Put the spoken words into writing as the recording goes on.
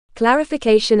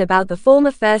Clarification about the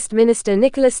former First Minister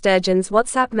Nicola Sturgeon's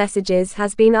WhatsApp messages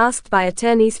has been asked by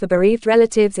attorneys for bereaved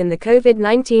relatives in the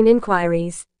COVID-19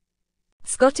 inquiries.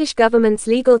 Scottish Government's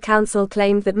legal counsel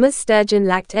claimed that Ms Sturgeon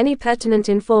lacked any pertinent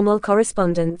informal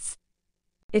correspondence.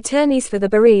 Attorneys for the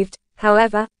bereaved,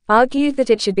 however, argued that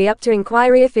it should be up to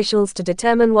inquiry officials to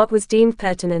determine what was deemed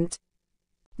pertinent.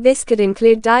 This could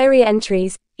include diary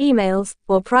entries, emails,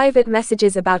 or private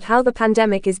messages about how the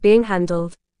pandemic is being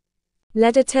handled.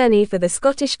 Lead attorney for the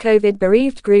Scottish COVID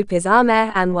bereaved group is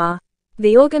Amer Anwar.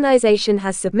 The organisation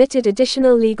has submitted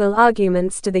additional legal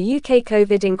arguments to the UK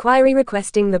COVID inquiry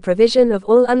requesting the provision of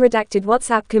all unredacted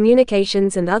WhatsApp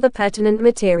communications and other pertinent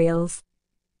materials.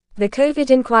 The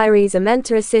COVID inquiries are meant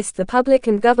to assist the public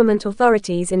and government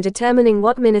authorities in determining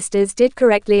what ministers did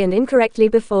correctly and incorrectly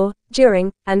before,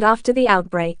 during, and after the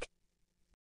outbreak.